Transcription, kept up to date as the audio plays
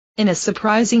In a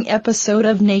surprising episode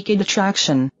of Naked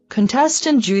Attraction,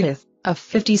 contestant Judith, a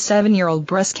 57-year-old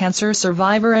breast cancer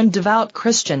survivor and devout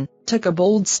Christian, took a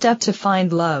bold step to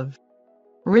find love.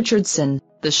 Richardson,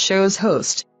 the show's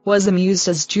host, was amused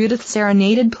as Judith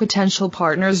serenaded potential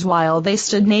partners while they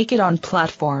stood naked on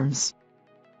platforms.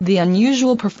 The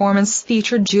unusual performance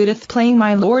featured Judith playing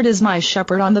My Lord is My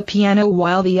Shepherd on the piano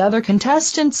while the other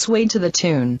contestants swayed to the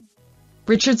tune.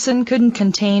 Richardson couldn't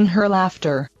contain her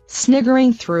laughter,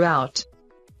 sniggering throughout.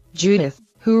 Judith,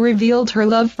 who revealed her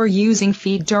love for using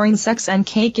feet during sex and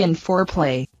cake in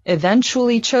foreplay,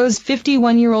 eventually chose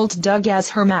 51-year-old Doug as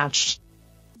her match.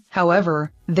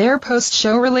 However, their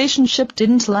post-show relationship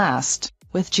didn't last,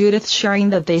 with Judith sharing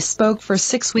that they spoke for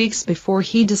 6 weeks before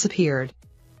he disappeared.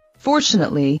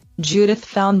 Fortunately, Judith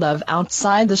found love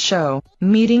outside the show,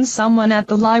 meeting someone at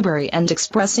the library and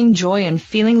expressing joy and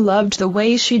feeling loved the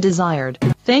way she desired.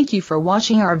 Thank you for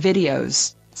watching our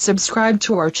videos. Subscribe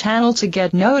to our channel to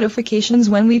get notifications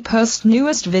when we post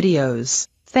newest videos.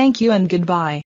 Thank you and goodbye.